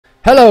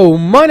Hello,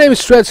 my name is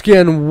Tretsky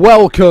and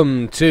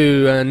welcome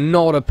to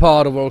another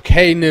part of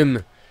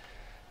Arcanum.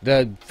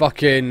 The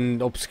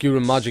fucking obscure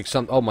magic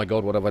oh my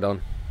god, what have I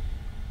done?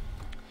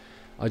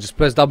 I just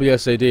pressed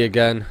WSAD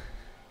again.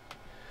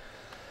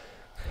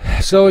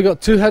 So we got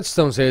two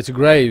headstones here to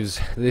graves.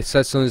 This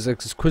headstone is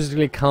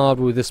exquisitely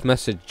carved with this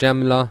message: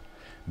 Jamila,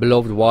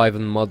 beloved wife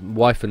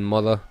and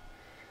mother,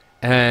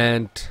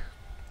 and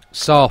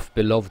Saf,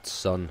 beloved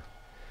son.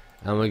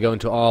 And we're going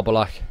to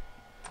Arbalak,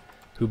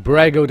 who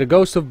Brego, the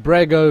ghost of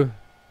Brego,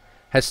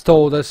 has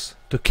told us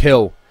to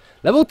kill.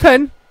 Level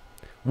 10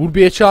 would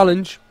be a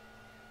challenge.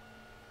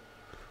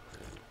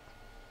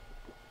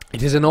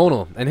 It is an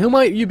honor. And who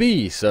might you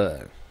be,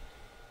 sir?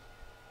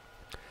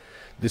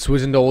 This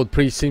wizened old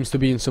priest seems to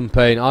be in some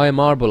pain. I am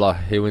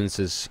Arbalak, he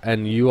winces.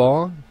 And you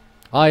are?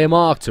 I am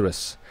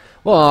Arcturus.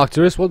 Well,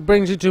 Arcturus, what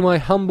brings you to my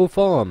humble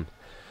farm?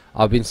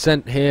 I've been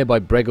sent here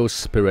by Brego's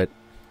spirit.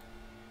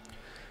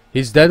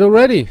 He's dead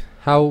already.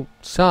 How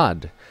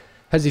sad.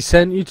 Has he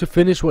sent you to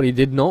finish what he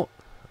did not?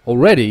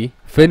 Already?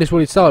 Finish what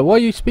he started?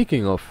 What are you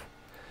speaking of?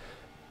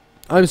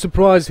 I'm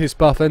surprised his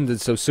path ended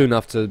so soon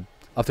after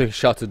he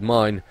shattered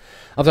mine.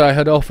 After I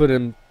had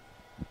offered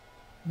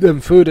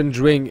them food and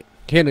drink,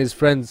 he and his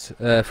friend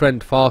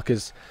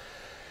Farkas,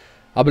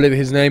 I believe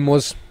his name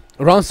was,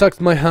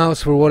 ransacked my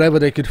house for whatever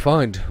they could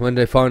find. When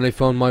they finally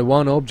found my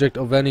one object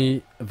of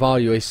any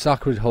value, a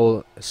sacred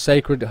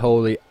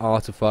holy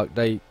artifact,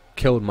 they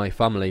killed my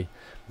family.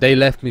 They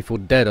left me for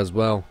dead as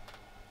well.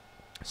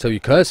 So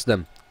you cursed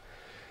them.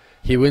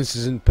 He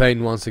winces in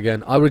pain once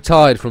again. I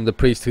retired from the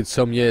priesthood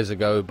some years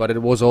ago, but it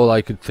was all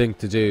I could think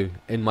to do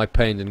in my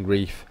pain and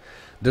grief.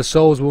 The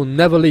souls will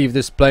never leave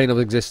this plane of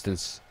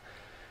existence.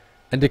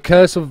 And the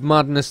curse of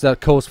madness that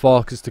caused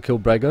Farkas to kill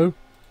Brego?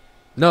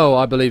 No,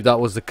 I believe that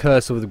was the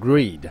curse of the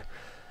greed.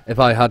 If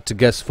I had to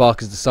guess,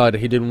 Farkas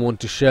decided he didn't want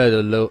to share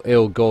the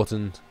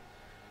ill-gotten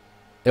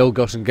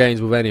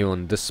gains with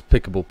anyone.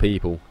 Despicable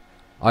people.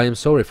 I am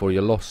sorry for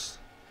your loss.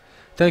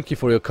 Thank you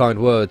for your kind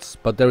words,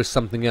 but there is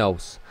something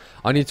else.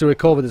 I need to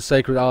recover the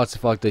sacred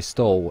artifact they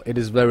stole. It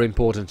is very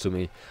important to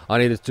me. I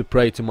needed to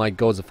pray to my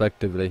gods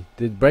effectively.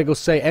 Did Brego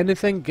say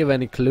anything? Give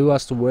any clue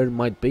as to where it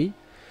might be?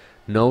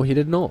 No, he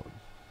did not.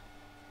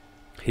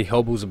 He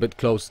hobbles a bit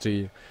close to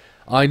you.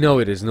 I know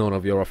it is none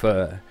of your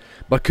affair,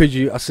 but could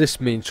you assist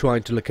me in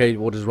trying to locate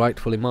what is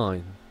rightfully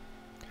mine?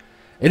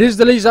 It is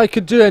the least I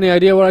could do. Any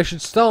idea where I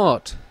should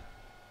start?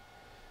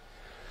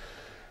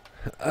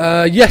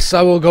 Yes,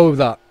 I will go with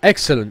that.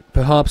 Excellent.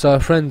 Perhaps our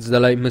friend,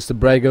 the late Mr.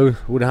 Brego,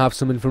 would have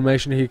some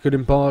information he could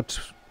impart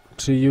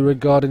to you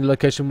regarding the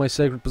location of my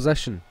sacred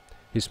possession.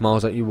 He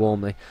smiles at you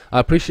warmly.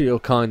 I appreciate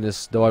your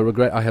kindness, though I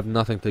regret I have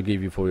nothing to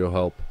give you for your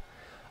help.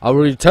 I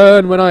will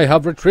return when I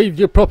have retrieved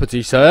your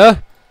property,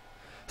 sir.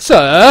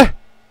 Sir!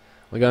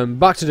 We're going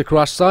back to the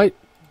crash site.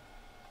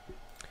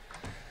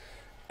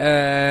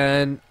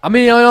 And, I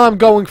mean, I am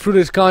going through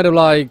this kind of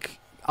like...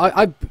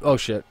 oh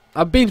shit.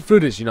 I've been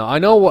through this, you know. I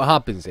know what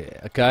happens here,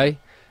 okay?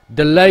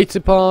 The later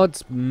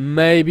parts,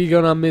 maybe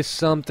gonna miss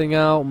something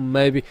out,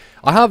 maybe.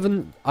 I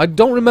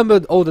don't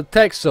remember all the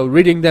text, so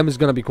reading them is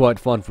gonna be quite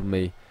fun for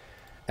me.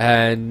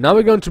 And now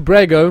we're going to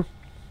Brego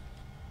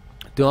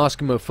to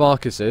ask him where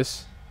Farkas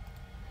is.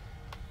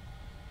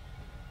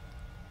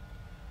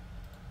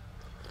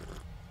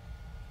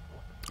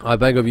 I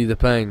beg of you the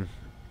pain.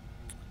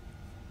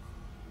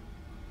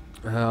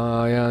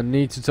 Yeah, I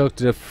need to talk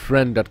to the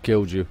friend that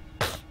killed you.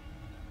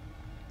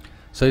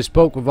 So you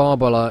spoke with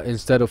Arbala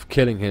instead of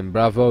killing him.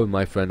 Bravo,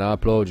 my friend, I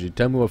applaud you.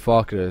 Tell me where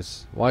Farkas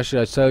is. Why should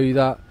I tell you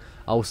that?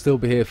 I will still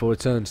be here for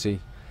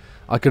eternity.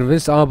 I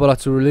convinced Arbala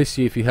to release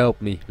you if you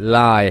help me.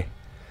 Lie.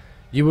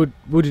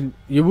 Wouldn't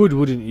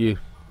you?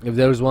 If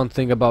there is one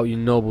thing about you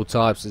noble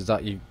types, is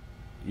that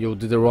you'll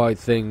do the right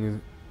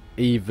thing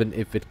even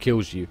if it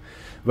kills you.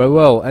 Very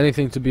well,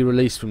 anything to be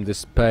released from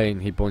this pain.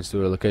 He points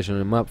to a location on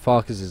the map.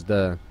 Farkas is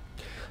there.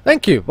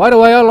 Thank you. By the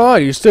way, I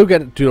lied. You still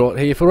get to rot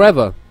here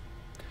forever.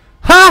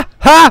 Ha!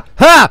 Ha!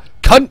 Ha!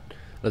 Cunt!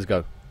 Let's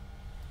go.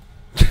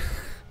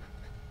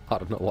 I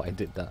don't know why I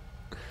did that.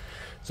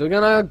 So we're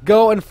gonna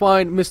go and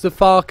find Mr.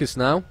 Farkas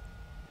now.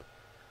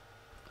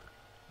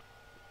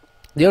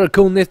 The other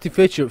cool nifty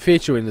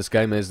feature in this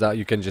game is that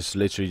you can just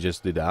literally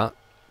just do that.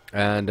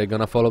 And they're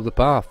gonna follow the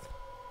path.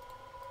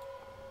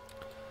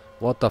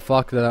 What the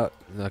fuck did that...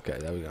 Okay,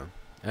 there we go.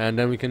 And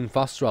then we can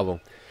fast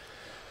travel.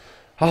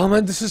 Oh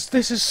man, this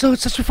is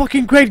such a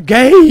fucking great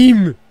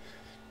game!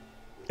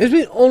 There's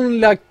been only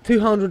like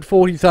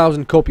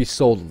 240,000 copies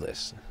sold of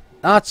this.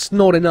 That's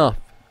not enough.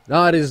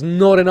 That is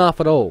not enough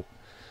at all.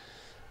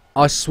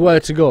 I swear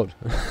to God.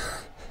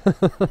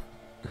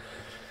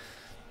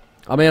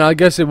 I mean, I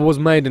guess it was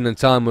made in a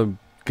time when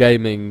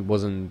gaming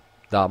wasn't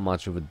that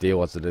much of a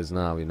deal as it is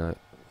now, you know.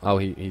 Oh,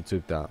 he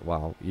took that.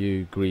 Wow,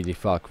 you greedy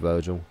fuck,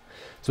 Virgil.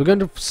 So we're going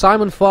to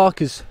Simon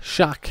Farkas'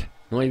 shack.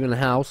 Not even a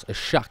house, a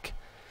shack.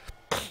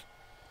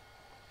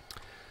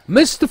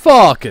 Mr.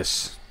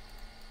 Farkas!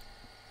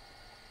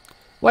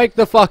 Wake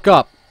the fuck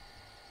up.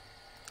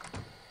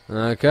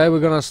 Okay, we're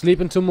gonna sleep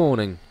until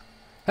morning.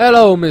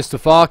 Hello, Mr.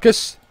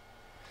 Farkas.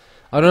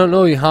 I don't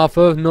know you,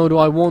 half-earth, nor do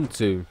I want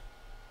to.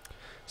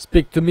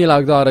 Speak to me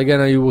like that again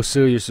and you will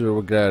seriously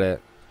regret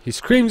it. He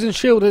screams and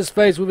shields his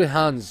face with his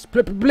hands.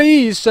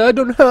 Please, sir,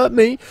 don't hurt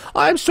me.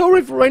 I am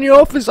sorry for any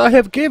offense I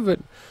have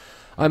given.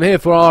 I'm here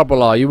for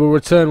Arbala. You will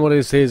return what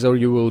is his or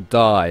you will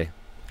die.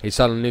 He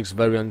suddenly looks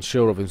very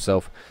unsure of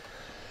himself.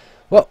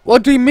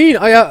 What do you mean?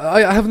 I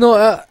have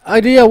no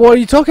idea. What are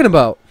you talking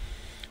about?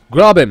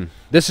 Grab him.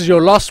 This is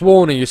your last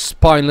warning, you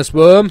spineless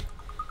worm.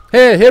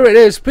 Here it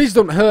is. Please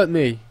don't hurt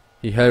me.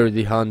 He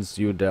hurriedly hands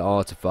you the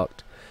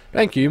artifact.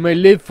 Thank you. You may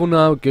live for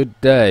now.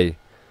 Good day.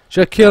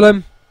 Should I kill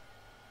him?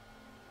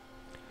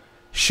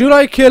 Should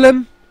I kill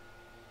him?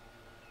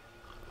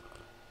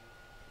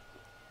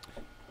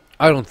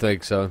 I don't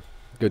think so.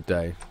 Good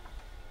day.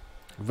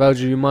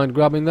 Valju, you mind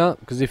grabbing that?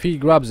 Because if he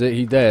grabs it,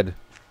 he dead.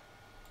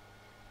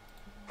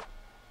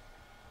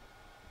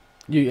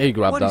 He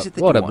grabbed that.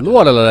 What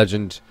a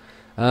legend.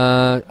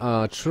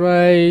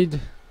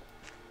 Trade.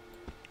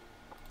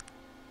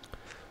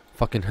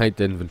 Fucking hate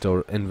the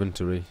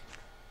inventory.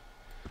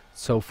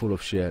 So full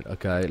of shit.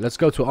 Okay, let's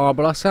go to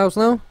Arbala's house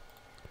now.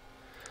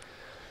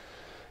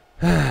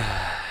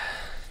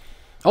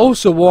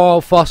 Also,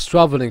 while fast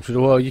traveling through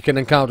the world, you can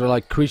encounter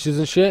like creatures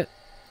and shit,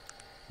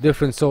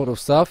 different sort of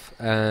stuff,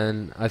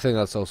 and I think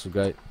that's also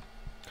great.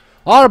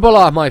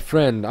 Arbala, my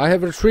friend, I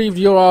have retrieved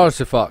your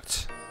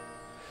artifact.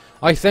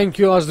 I thank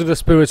you as do the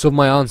spirits of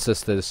my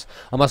ancestors.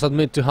 I must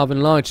admit to having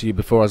lied to you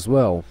before as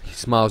well. He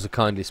smiles a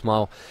kindly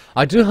smile.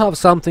 I do have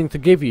something to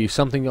give you,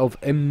 something of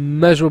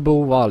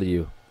immeasurable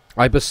value.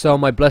 I bestow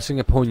my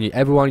blessing upon you.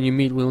 Everyone you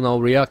meet will now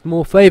react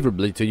more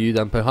favorably to you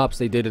than perhaps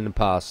they did in the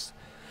past.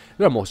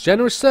 You are most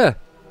generous, sir.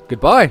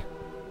 Goodbye.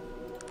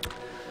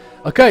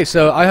 Okay,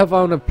 so I have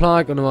found a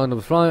plaque on the one of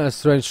the fly. A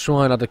strange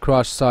shrine at the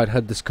crash site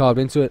had this carved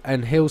into it.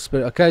 And hill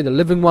spirit. Okay, the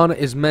living one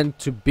is meant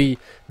to be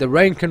the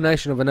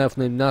reincarnation of an elf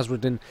named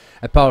Nazruddin,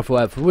 a powerful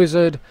elf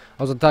wizard.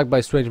 I was attacked by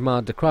a strange man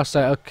at the crash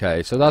site.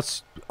 Okay, so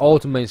that's all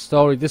the main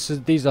story.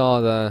 These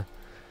are the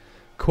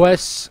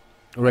quests.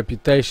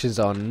 Reputations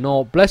are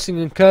not. Blessing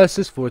and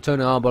curses for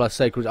returning Arbala's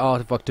sacred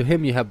artifact to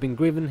him. You have been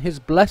given his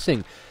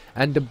blessing,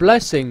 and the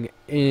blessing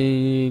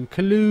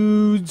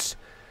includes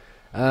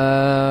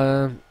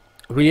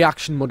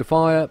reaction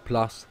modifier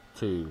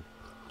 +2.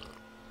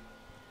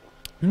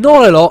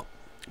 Not a lot,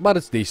 but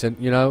it's decent,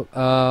 you know.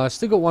 I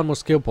still got one more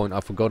skill point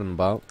I've forgotten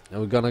about,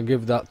 and we're gonna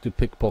give that to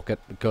pickpocket,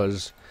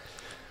 because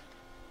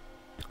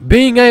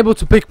being able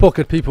to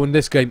pickpocket people in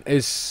this game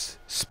is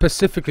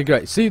specifically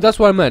great. See, that's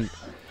what I meant.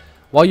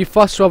 While you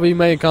fast travel, you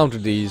may encounter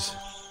these,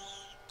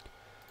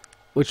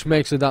 which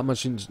makes it that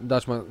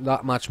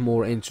much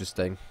more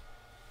interesting.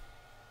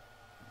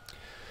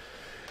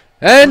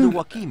 And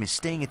Joachim is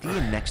staying at the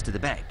inn next to the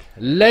bank.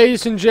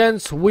 Ladies and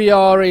gents, we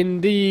are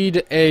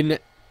indeed in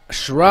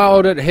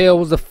Shrouded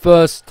Hills, the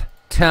first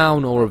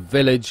town or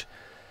village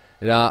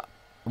that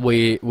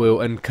we will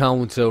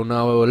encounter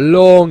now. A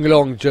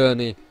long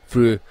journey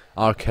through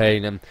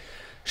Arcanum.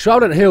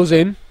 Shrouded Hills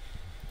Inn,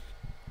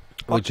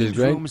 which is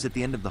great. Room is at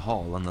the end of the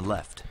hall on the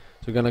left.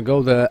 So we're gonna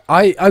go there.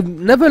 I've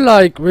never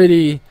like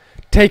really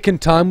taken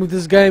time with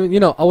this game.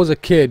 You know, I was a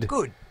kid.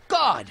 Good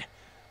God!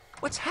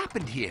 What's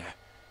happened here?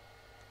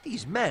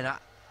 These men,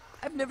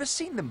 I've never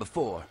seen them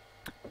before.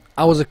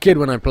 I was a kid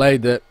when I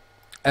played it,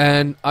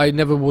 and I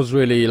never was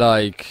really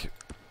like,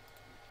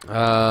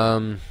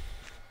 how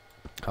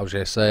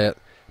should I say it?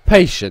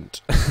 Patient.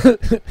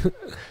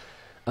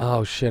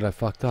 Oh shit! I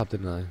fucked up,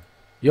 didn't I?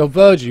 Yo,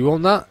 Virgil, you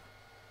want that?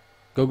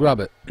 Go grab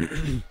it.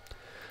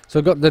 So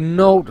I got the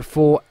note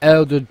for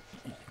Elder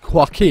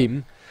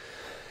Joachim.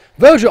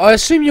 Virgil, I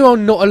assume you are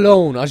not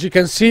alone. As you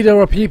can see, there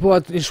are people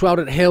in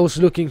Shrouded Hills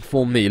looking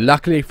for me.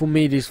 Luckily for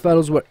me, these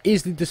fellows were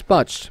easily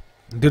dispatched.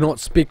 Do not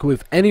speak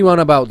with anyone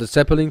about the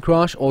Zeppelin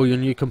crash or your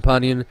new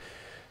companion's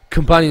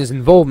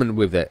involvement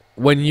with it.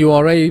 When you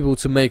are able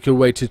to make your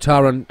way to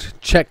Tarrant,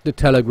 check the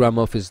telegram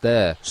office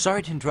there.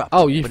 Sorry to interrupt.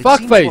 Oh, you but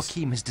fuckface! It seems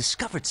Joachim has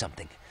discovered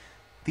something.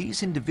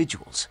 These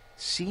individuals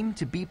seem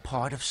to be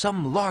part of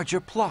some larger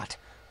plot.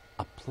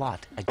 A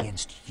plot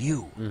against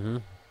you. Mm-hmm.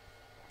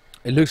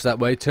 It looks that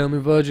way. Tell me,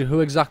 Virgil, who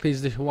exactly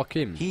is this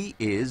Joachim? He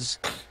is,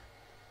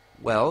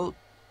 well,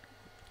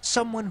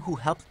 someone who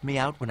helped me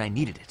out when I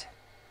needed it.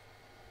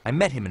 I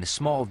met him in a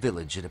small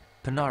village at a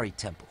Panari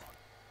temple.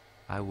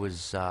 I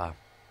was, a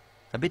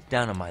bit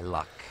down on my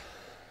luck.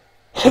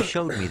 He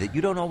showed me that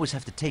you don't always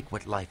have to take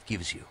what life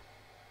gives you.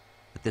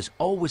 That there's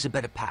always a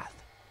better path.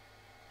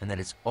 And that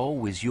it's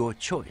always your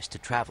choice to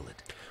travel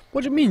it.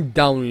 What do you mean,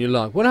 down on your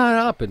luck? What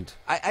happened?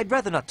 I'd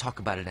rather not talk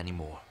about it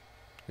anymore.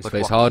 His but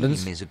face Joachim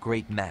hardens. is a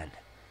great man.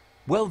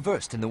 Well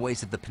versed in the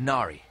ways of the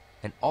Panari.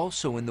 And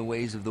also in the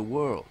ways of the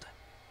world.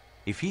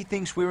 If he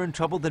thinks we're in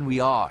trouble, then we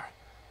are.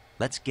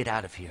 Let's get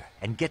out of here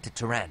and get to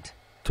Tarrant.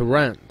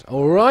 Tarrant.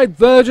 Alright,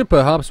 Virgil.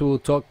 Perhaps we'll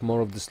talk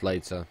more of this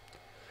later.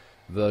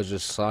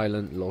 Virgil's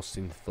silent, lost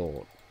in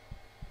thought.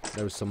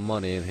 There is some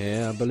money in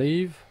here, I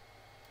believe.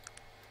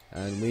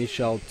 And we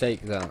shall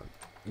take that.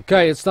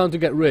 Okay, it's time to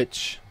get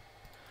rich.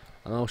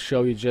 And I'll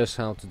show you just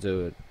how to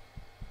do it.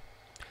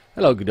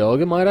 Hello, good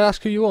dog. Might I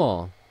ask who you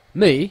are?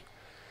 Me?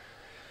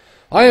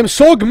 I am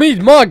Sog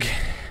Mead Mug.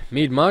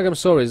 Mead Mug, I'm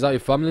sorry, is that your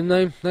family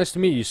name? Nice to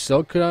meet you,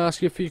 Sog. Could I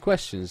ask you a few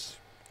questions?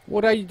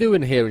 What are you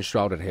doing here in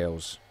Shrouded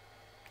Hills?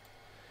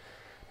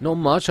 Not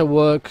much. I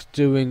work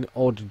doing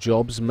odd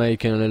jobs,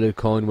 making a little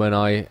coin when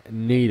I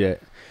need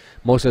it.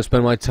 Mostly I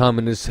spend my time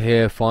in this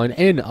here fine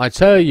inn. I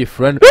tell you,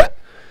 friend,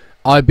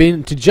 I've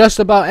been to just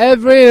about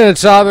every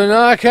tavern in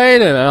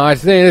Arcanum, and I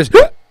think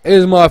this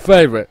is my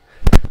favourite.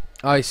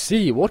 I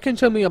see. What can you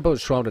tell me about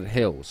Shrouded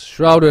Hills?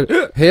 Shrouded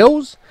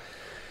Hills?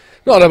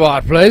 Not a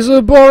bad place,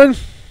 boring.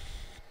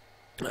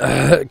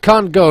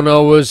 Can't go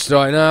nowhere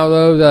right now,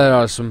 though. There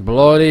are some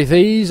bloody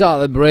thieves at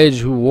the bridge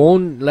who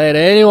won't let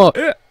anyone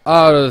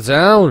out of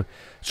town.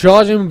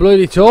 Charging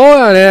bloody toll,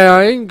 and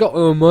I ain't got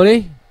no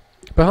money.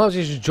 Perhaps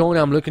you should join.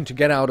 I'm looking to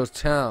get out of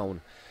town.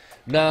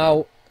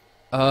 Now,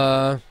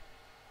 you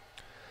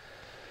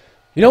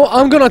know what?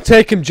 I'm gonna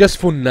take him just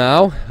for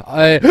now.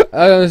 I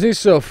don't think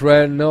so,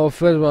 friend. No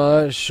offense, but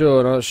I'm not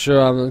sure.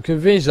 I'm not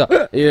convinced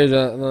that he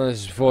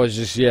doesn't voice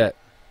just yet.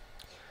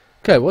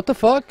 Okay, what the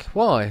fuck?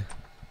 Why?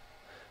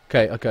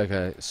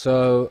 Okay.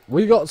 So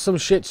we got some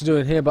shit to do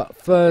in here, but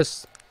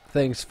first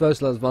things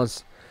first. Let's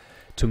advance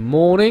to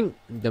morning.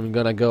 Then we're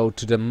gonna go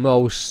to the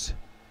most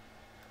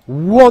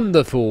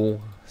wonderful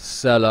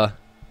cellar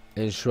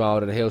in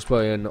Shrouded Hills,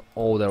 probably in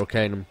all the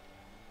Arcanum.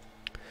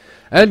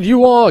 And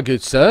you are,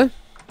 good sir.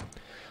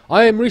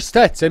 I am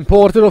Ristet,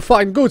 importer of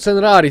fine goods and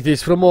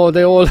rarities from all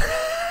the old.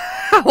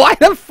 Why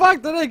the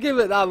fuck did I give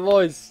it that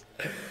voice?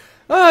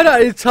 Oh,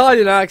 that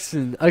Italian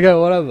accent. Okay,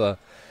 whatever.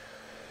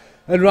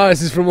 And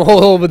rarities from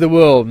all over the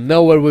world.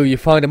 Nowhere will you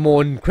find a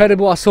more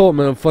incredible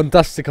assortment of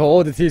fantastical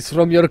oddities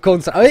from your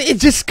concert. I mean,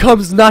 it just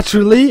comes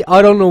naturally.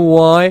 I don't know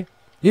why.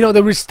 You know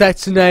the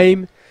Ristet's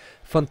name?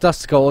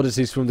 Fantastical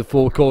oddities from the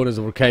four corners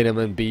of Arcanum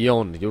and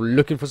beyond. You're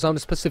looking for something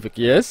specific,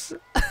 yes?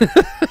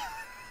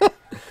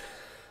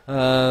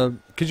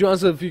 Could you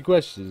answer a few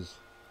questions?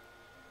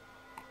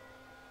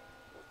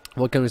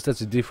 What can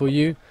Ristet do for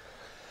you?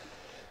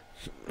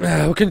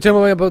 What can you tell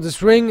me about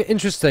this ring?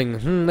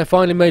 Interesting. A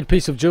finely made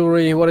piece of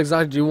jewelry. What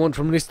exactly do you want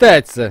from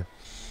Ristet?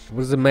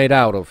 What is it made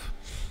out of?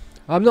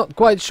 I'm not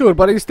quite sure,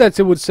 but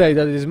Ristet would say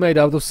that it is made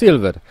out of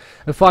silver.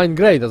 A fine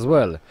grade as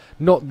well.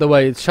 Not the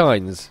way it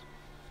shines.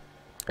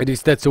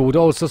 Ristet would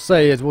also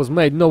say it was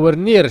made nowhere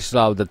near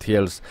Shrouded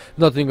Hills.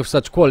 Nothing of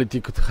such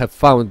quality could have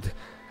found...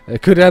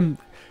 could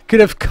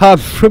have come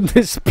from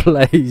this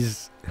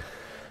place.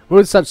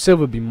 Would such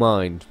silver be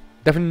mined?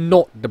 Definitely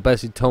not the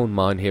Bessie Tone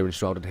mine here in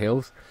Shrouded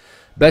Hills.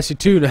 Bessie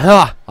Tune,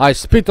 ha! I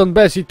spit on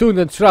Bessie Tune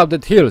and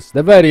Shrouded Hills.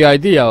 The very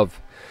idea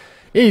of...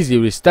 Easy,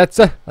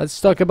 Ristetza.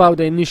 Let's talk about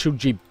the initial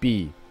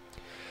GB.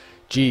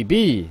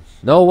 GB?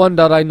 No one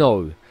that I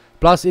know.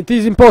 Plus, it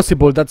is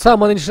impossible that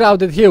someone in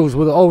Shrouded Hills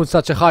would own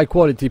such a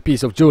high-quality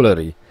piece of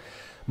jewelry.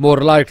 More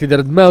likely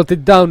they'd melt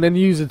it down and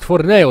use it for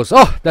nails.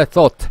 Oh, that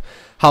thought!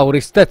 How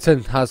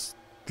Ristetson has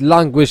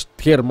languished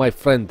here, my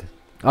friend.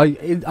 I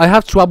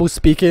have trouble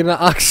speaking in an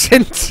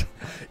accent.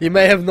 You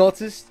may have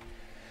noticed.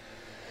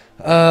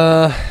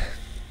 I'd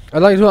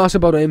like to ask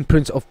about the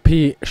imprints of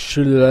P.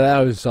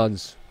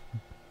 Schlersons.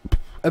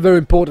 A very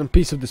important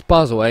piece of this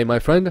puzzle, eh, my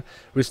friend?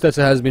 Ristetze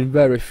has been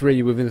very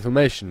free with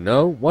information,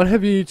 no? What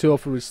have you to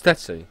offer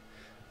Ristetze?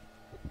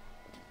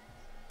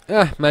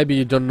 Maybe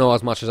you don't know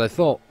as much as I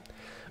thought.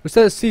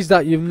 Ristetze sees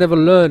that you've never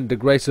learned the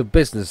grace of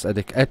business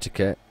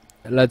etiquette.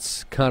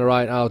 Let's cut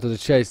right out of the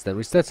chase then.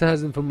 Ristetze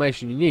has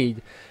information you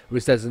need.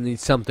 Ristetze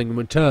needs something in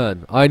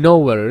return. I know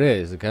where it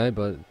is, okay?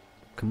 But,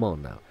 come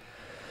on now.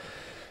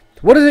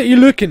 What is it you're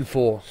looking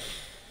for?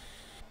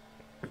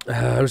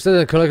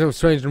 Ristetze, a collection of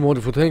strange and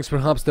wonderful things.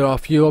 Perhaps there are a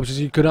few objects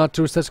you could add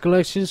to Ristetze's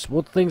collections.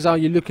 What things are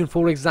you looking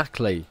for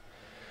exactly?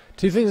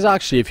 Two things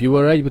actually. If you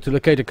were able to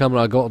locate a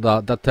camera, I got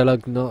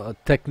that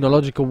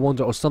technological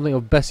wonder or something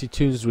of Bessie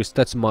Tunes,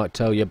 Ristetze might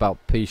tell you about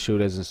pea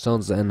shooters and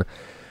sons and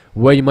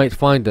where you might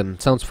find them.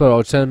 Sounds fair.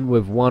 I'll turn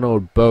with one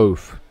or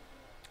both.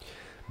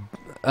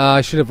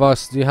 I should have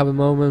asked, do you have a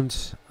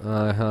moment?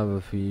 I have a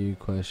few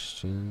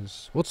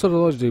questions. What sort of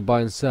lodge do you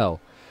buy and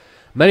sell?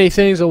 Many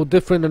things, all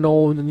different and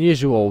all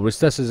unusual.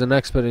 Ristetze is an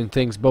expert in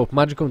things both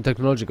magical and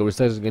technological.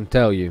 Ristetze can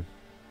tell you.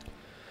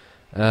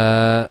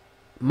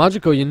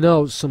 Magical, you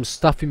know, some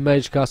stuffy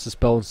mage casts a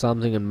spell on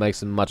something and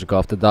makes it magical.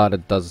 After that,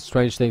 it does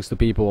strange things to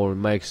people, or it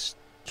makes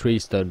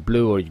trees turn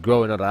blue, or you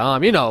grow another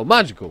arm. You know,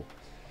 magical.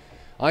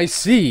 I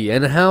see.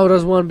 And how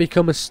does one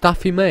become a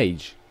stuffy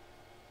mage?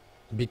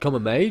 Become a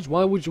mage?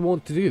 Why would you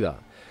want to do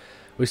that?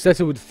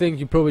 Ristetze would think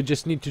you probably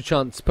just need to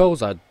chant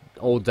spells out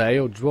all day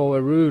or draw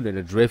a rune in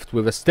a drift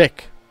with a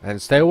stick and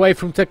stay away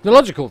from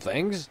technological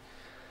things.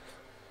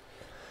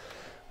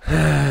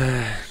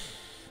 Why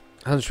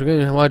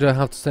do I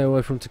have to stay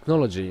away from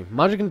technology?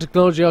 Magic and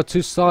technology are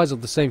two sides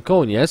of the same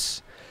coin,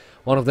 yes?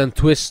 One of them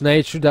twists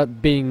nature,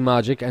 that being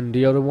magic, and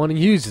the other one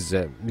uses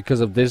it.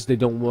 Because of this, they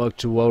don't work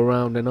too well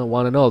around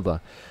one another.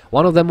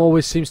 One of them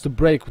always seems to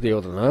break with the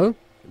other, no?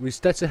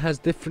 Ristetze has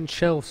different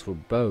shelves for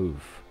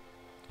both.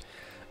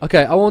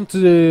 Okay, I want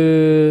to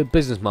do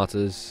business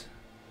matters.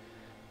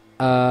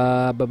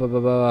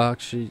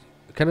 Actually,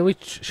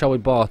 shall we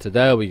barter?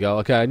 There we go.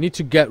 Okay, I need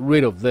to get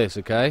rid of this,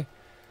 okay?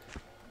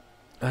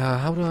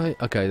 How do I...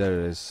 Okay, there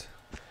it is.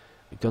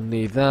 We don't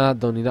need that,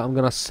 don't need that. I'm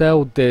gonna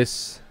sell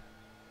this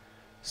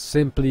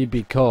simply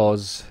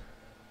because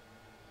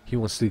he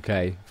wants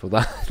 2k for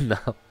that. No,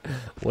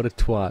 what a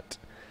twat.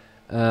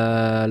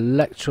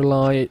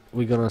 Electrolyte,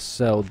 we're gonna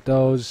sell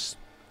those.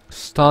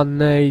 Stun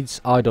nades,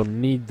 I don't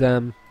need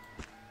them.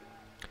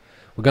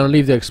 We're gonna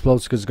leave the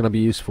explosives because it's gonna be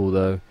useful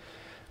though.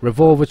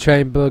 Revolver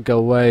chamber, go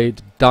away.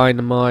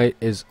 Dynamite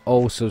is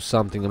also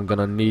something I'm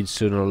gonna need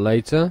sooner or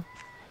later.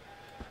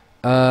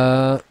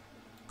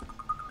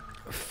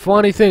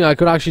 Funny thing, I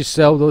could actually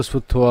sell those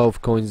for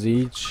 12 coins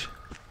each.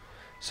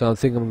 So I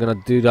think I'm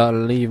gonna do that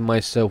and leave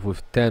myself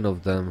with 10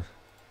 of them.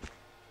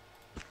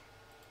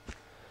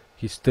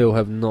 He still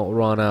have not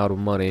run out of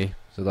money,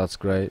 so that's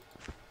great.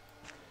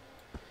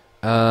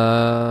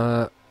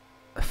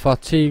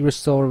 Fatigue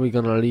restore, we're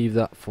gonna leave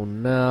that for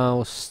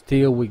now.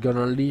 Steel, we're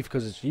gonna leave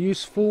because it's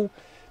useful.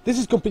 This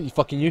is completely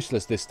fucking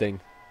useless, this thing.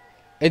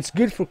 It's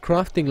good for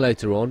crafting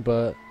later on,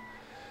 but...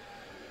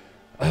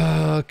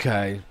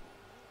 okay.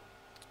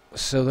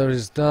 So there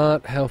is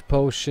that. Health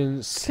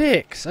potion.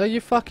 6! Are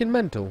you fucking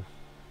mental?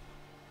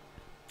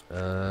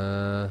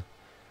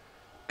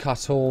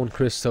 Cut horn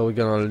crystal, we're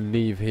gonna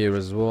leave here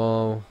as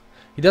well.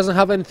 He doesn't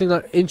have anything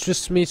that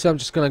interests me, so I'm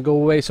just gonna go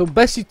away. So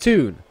Bessie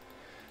Toon.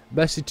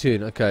 Bessie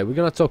Toon. Okay, we're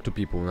gonna talk to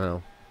people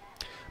now.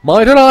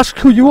 Might I ask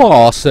who you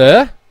are,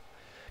 sir?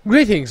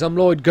 Greetings, I'm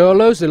Lloyd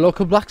Gurlows, the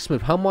local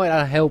blacksmith. How might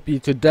I help you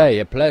today?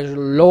 A pleasure,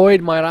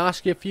 Lloyd. Might I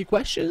ask you a few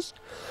questions?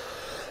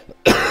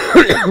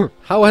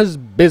 How has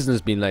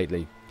business been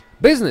lately?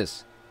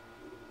 Business?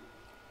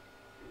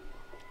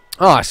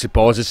 Oh, I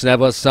suppose it's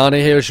never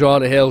sunny here at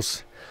Shrouded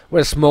Hills. We're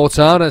a small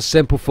town and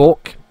simple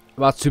folk.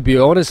 But to be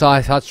honest,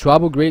 I've had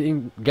trouble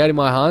getting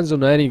my hands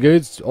on any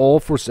goods or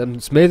for some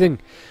smithing.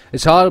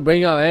 It's hard to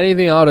bring out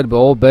anything out of the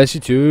old Bessie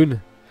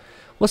Toon.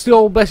 What's the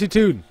old Bessie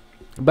Toon?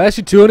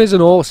 Bessie Toon is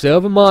an old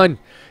silver mine.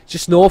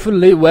 Just north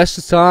and west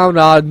of town.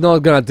 I'm not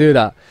gonna do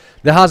that.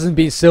 There hasn't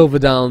been silver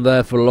down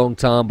there for a long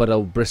time, but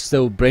I'll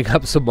still bring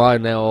up some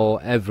mine now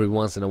every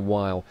once in a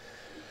while.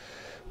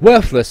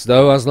 Worthless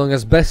though, as long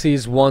as Bessie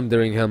is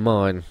wandering her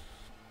mine.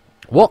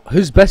 What?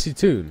 Who's Bessie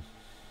Toon?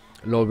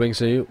 Lord rings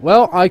to you.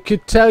 Well, I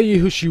could tell you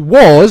who she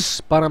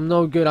was, but I'm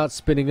no good at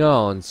spinning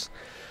yarns.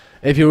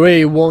 If you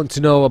really want to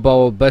know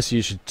about Bessie,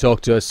 you should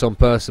talk to her son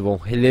Percival.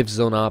 He lives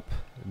on up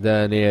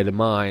there near the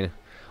mine.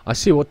 I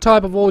see. What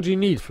type of ore do you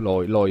need,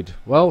 Lloyd?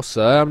 Well,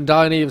 sir, I'm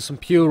dying to need some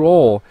pure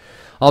ore.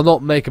 I'll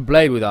not make a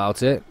blade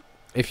without it.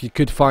 If you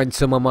could find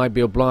some, I might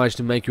be obliged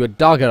to make you a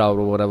dagger out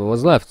of whatever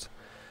was left.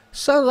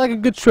 Sounds like a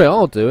good trick.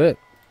 I'll do it.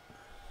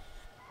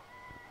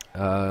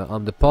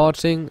 I'm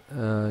departing.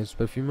 It's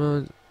a few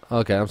moments.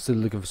 Okay, I'm still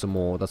looking for some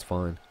more. That's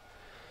fine.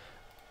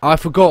 I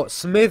forgot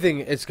smithing.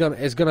 It's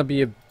gonna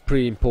be a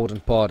pretty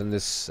important part in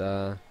this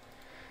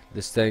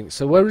this thing.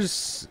 So where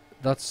is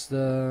that's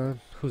the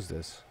who's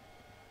this?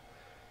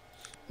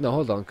 No,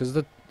 hold on, because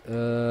the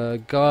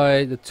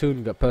guy, the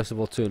Toon,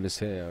 Percival Toon is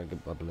here,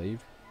 I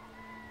believe.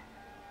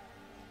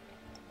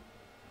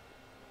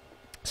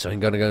 So I'm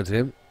gonna go to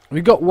him.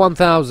 We got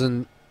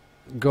 1,000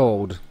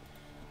 gold,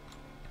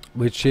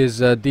 which is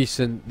a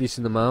decent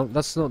amount.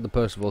 That's not the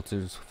Percival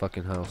Toon's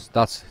fucking house.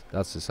 That's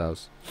his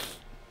house.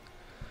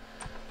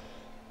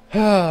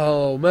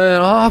 Oh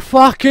man, I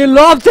fucking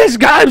love this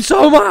game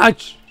so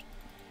much.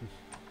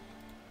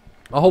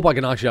 I hope I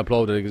can actually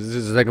upload it, because this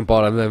is the second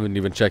part. I haven't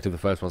even checked if the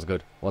first one's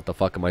good. What the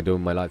fuck am I doing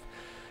in my life?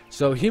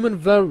 So, human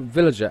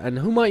villager, and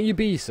who might you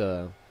be,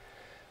 sir?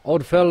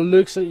 Old fellow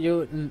looks at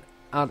you and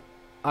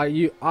at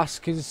you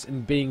askins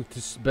and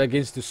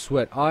begins to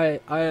sweat. I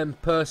am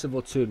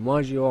Percival Toon.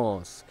 Why do you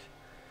ask?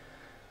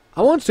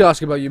 I want to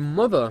ask about your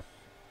mother.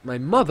 My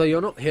mother?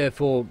 You're not here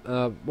for...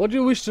 what do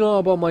you wish to know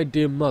about my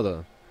dear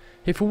mother?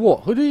 Here for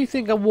what? Who do you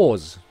think I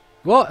was?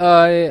 What?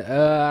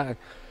 I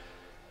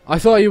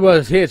thought you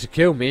were here to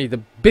kill me.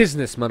 The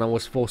businessman I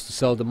was forced to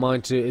sell the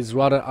mine to is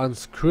rather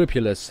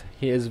unscrupulous.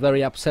 He is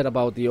very upset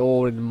about the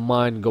ore in the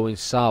mine going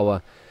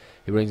sour.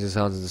 He wrings his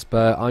hands in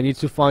despair. I need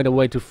to find a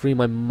way to free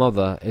my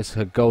mother. It's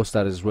her ghost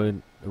that is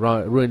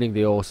ruining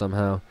the ore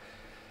somehow.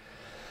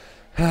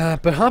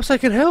 Perhaps I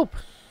can help.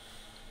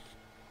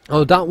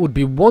 Oh, that would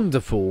be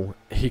wonderful.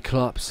 He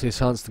claps his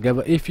hands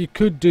together. If you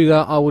could do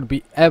that, I would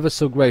be ever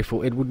so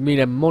grateful. It would mean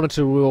a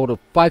monetary reward of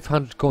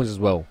 500 coins as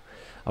well.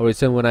 I'll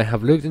return when I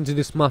have looked into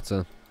this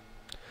matter.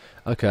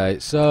 Okay,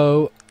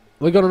 so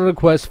we're gonna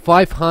request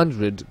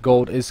 500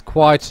 gold. Is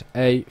quite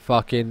a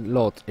fucking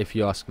lot, if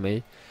you ask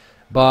me.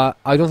 But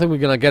I don't think we're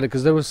gonna get it,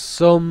 because there was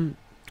some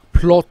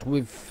plot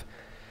with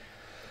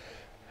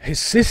his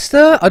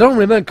sister. I don't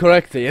remember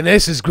correctly, and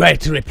this is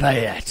great to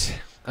replay it.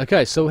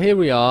 Okay, so here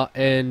we are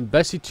in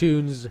Bessie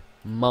Toon's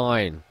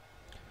mine.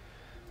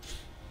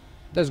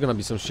 There's gonna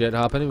be some shit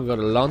happening. We got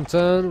a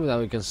lantern that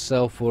we can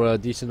sell for a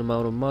decent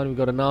amount of money. We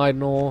got an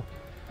iron ore,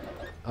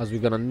 as we're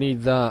gonna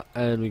need that,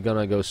 and we're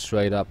gonna go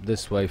straight up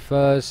this way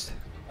first.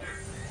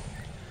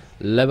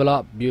 Level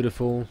up,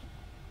 beautiful.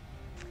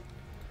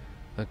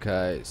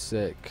 Okay,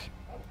 sick.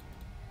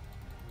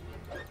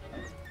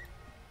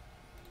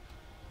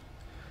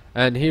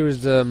 And here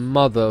is the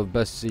mother of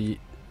Bessie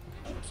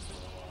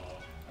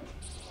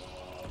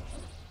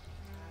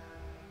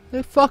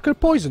The fucker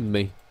poisoned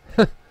me.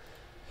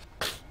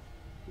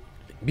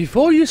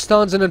 Before you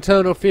stands an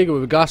eternal figure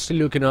with ghastly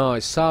looking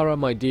eyes. Sarah,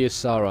 my dear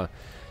Sarah.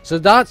 So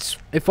that's,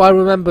 if I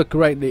remember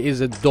correctly,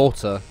 is a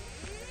daughter.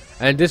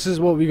 And this is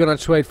what we're gonna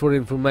trade for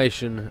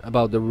information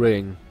about the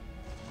ring.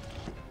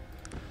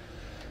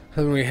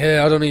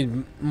 Here, I don't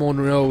need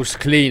Monroe's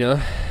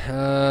cleaner.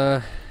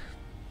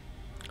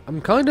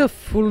 I'm kind of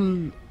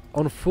full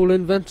on full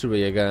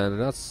inventory again.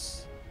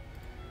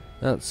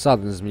 That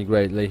saddens me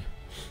greatly.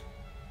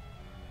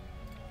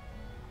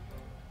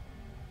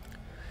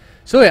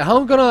 So yeah, how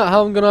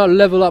I'm gonna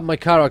level up my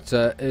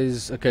character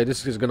is okay.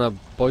 This is gonna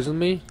poison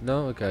me.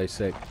 No, okay,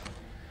 sick.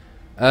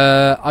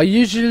 I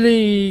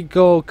usually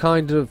go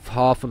kind of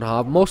half and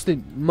half.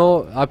 Mostly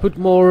more. I put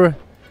more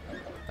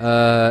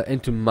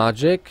into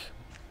magic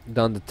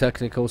than the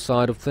technical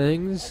side of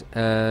things,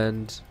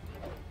 and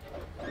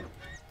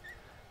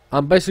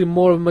I'm basically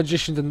more of a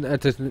magician than a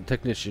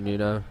technician, you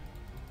know.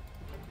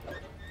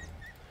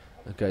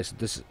 Okay, so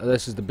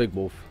this is the big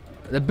wolf.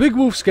 The big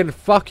wolves can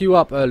fuck you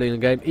up early in the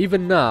game.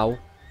 Even now,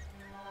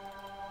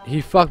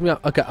 he fucked me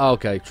up. Okay,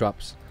 okay,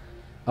 traps.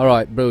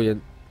 Alright,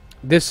 brilliant.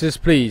 This is,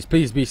 please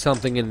be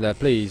something in there,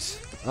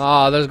 please.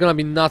 Ah, there's gonna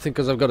be nothing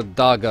because I've got a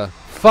dagger.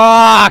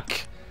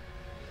 Fuck!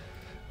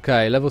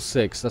 Okay, level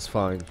 6, that's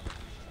fine.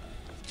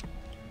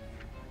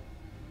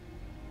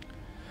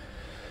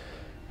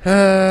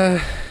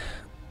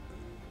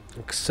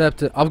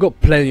 Accepted. I've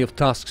got plenty of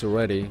tasks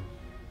already.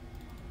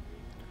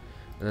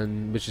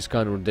 And which is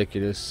kind of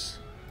ridiculous.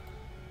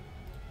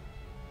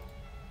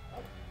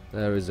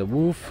 There is a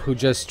wolf who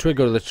just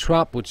triggered the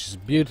trap, which is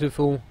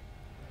beautiful.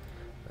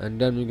 And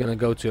then we're gonna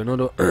go to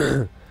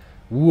another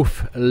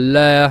wolf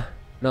lair.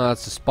 No,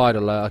 that's a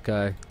spider lair.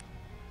 Okay.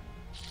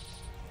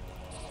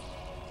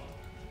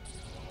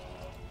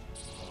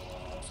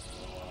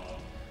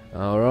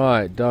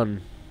 Alright,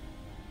 done.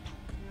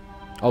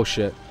 Oh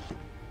shit.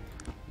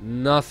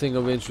 Nothing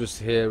of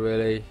interest here,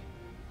 really.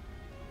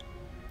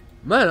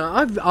 Man,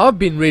 I've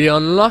been really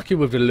unlucky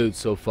with the loot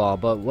so far,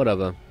 but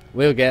whatever.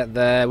 We'll get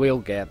there, we'll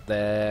get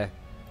there.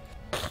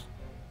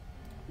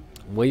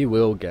 We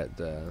will get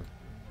there.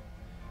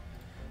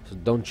 So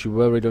don't you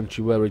worry,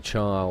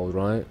 child,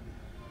 right?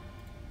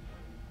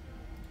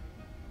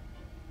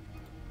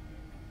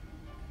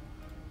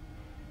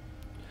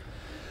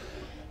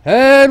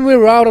 And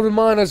we're out of the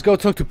mine. Let's go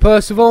talk to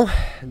Percival,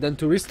 and then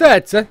to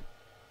Tretsky.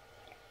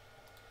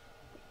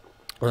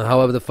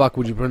 However the fuck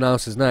would you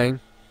pronounce his name?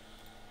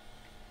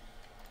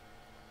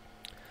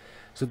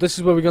 So this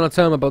is where we're gonna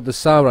tell him about the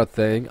Sarah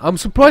thing. I'm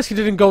surprised he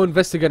didn't go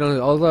investigate on it,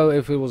 although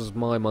if it was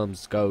my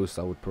mum's ghost,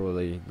 I would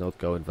probably not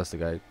go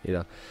investigate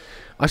either.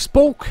 I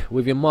spoke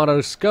with your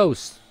mother's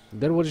ghost.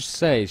 Then what did she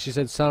say? She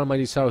said, Sarah, my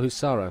dear Sarah, who's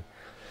Sarah?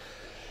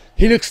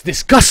 He looks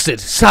disgusted.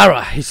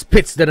 Sarah, he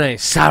spits the name.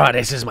 Sarah,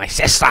 this is my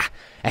sister.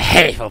 A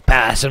hateful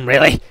person,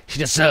 really. She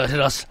deserted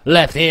us,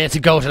 left here to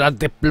go to that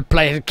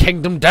depleted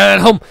kingdom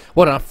Durnham.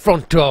 What an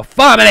affront to our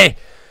family!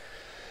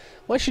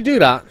 Why'd she do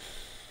that?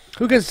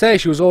 Who can say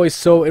she was always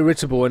so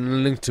irritable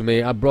and linked to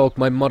me? I broke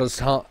my mother's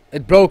heart.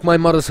 It broke my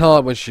mother's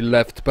heart when she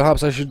left.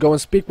 Perhaps I should go and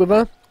speak with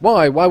her?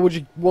 Why? Why would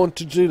you want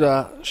to do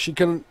that? She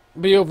can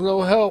be of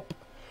no help.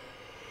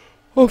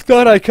 Of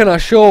that I can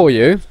assure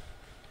you.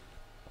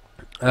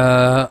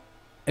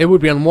 It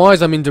would be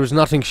unwise. I mean, there is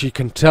nothing she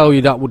can tell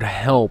you that would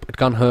help. It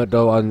can't hurt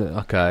though.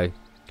 Okay.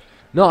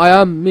 No,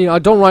 I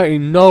don't rightly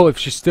know if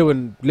she's still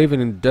living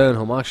in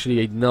Durnham.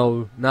 Actually,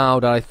 no. Now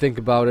that I think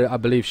about it, I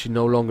believe she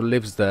no longer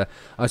lives there.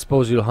 I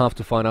suppose you'll have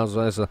to find out.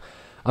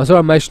 I'm sorry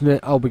I mentioned it.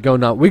 I'll be going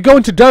now. We're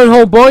going to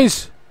Durnham,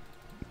 boys!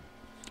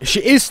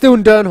 She is still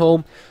in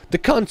Durnham. The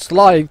cunt's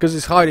lying because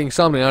he's hiding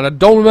something, and I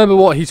don't remember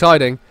what he's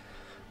hiding.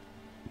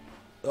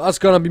 That's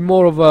gonna be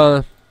more of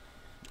a,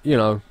 you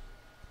know.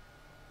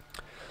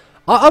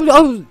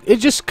 It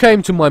just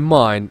came to my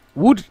mind.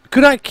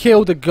 Could I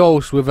kill the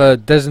ghost with a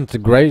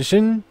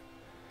disintegration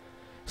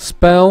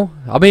spell?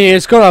 I mean,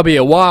 it's gonna be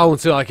a while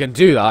until I can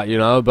do that, you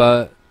know,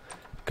 but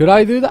could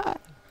I do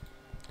that?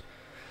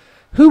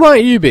 Who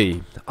might you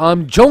be?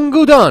 I'm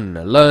Jungle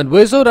Dunn, learned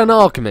wizard and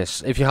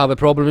alchemist. If you have a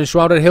problem in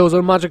Shrouded Hills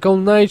or magical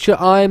nature,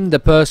 I'm the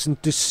person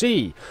to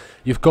see.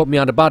 You've caught me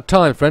at a bad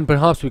time, friend.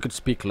 Perhaps we could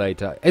speak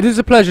later. It is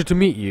a pleasure to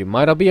meet you.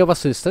 Might I be of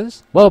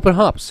assistance? Well,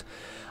 perhaps.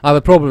 I have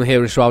a problem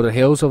here in Shrouded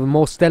Hills of a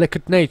most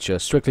delicate nature,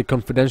 strictly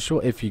confidential,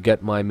 if you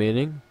get my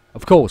meaning.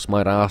 Of course,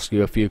 might I ask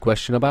you a few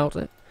questions about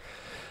it?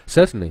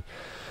 Certainly.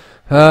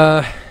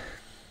 What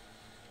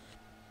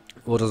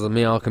does a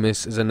mere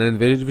alchemist is an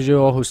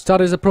individual who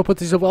studies the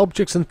properties of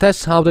objects and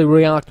tests how they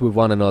react with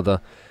one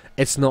another.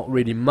 It's not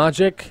really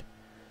magic.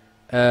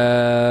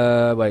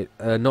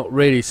 Not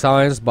really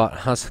science, but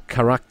has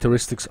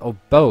characteristics of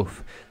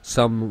both.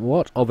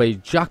 Somewhat of a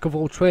jack of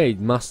all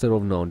trades, master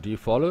of none. Do you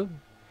follow?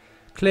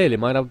 Clearly,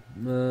 might have.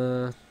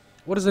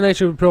 What is the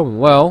nature of the problem?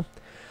 Well,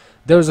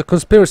 there is a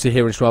conspiracy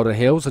here in Shrouded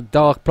Hills, a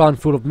dark plan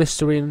full of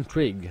mystery and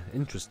intrigue.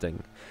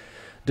 Interesting.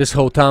 This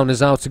whole town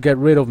is out to get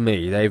rid of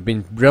me. They've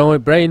been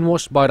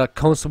brainwashed by that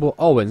Constable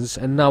Owens,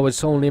 and now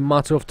it's only a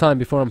matter of time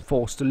before I'm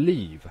forced to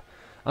leave.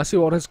 I see.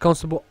 What has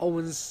Constable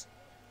Owens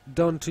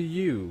done to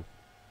you?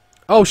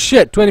 Oh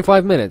shit,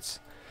 25 minutes.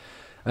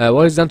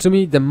 What is done to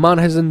me? The man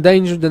has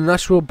endangered the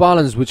natural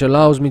balance which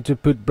allows me to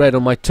put bread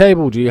on my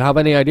table. Do you have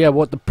any idea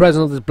what the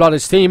presence of this bloody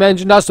steam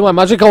engine does to my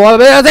magical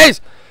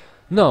abilities?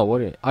 No,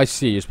 what? I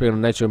see. You're speaking of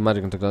nature,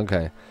 magic, and technology.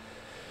 Okay.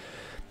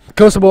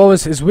 Constable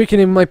Owens is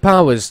weakening my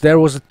powers. There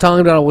was a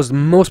time that I was the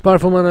most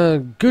powerful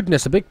man.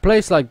 Goodness, a big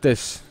place like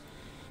this.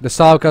 The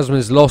sarcasm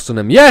is lost on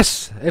him.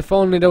 Yes! If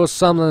only there was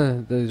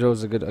some... there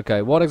was a good...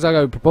 Okay, what exactly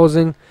are you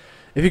proposing?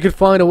 If you could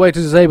find a way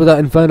to disable that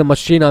infernal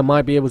machine, I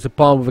might be able to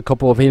part with a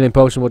couple of healing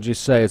potions. What do you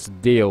say? It's a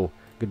deal.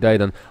 Good day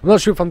then. I'm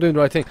not sure if I'm doing the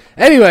right thing.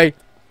 Anyway,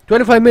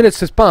 25 minutes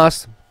has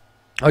passed.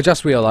 I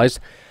just realized.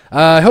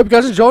 I hope you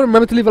guys enjoyed.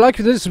 Remember to leave a like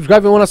if you did,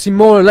 subscribe if you want to see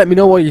more, and let me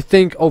know what you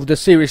think of the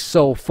series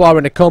so far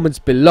in the comments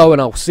below,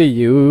 and I'll see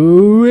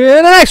you in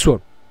the next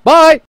one. Bye!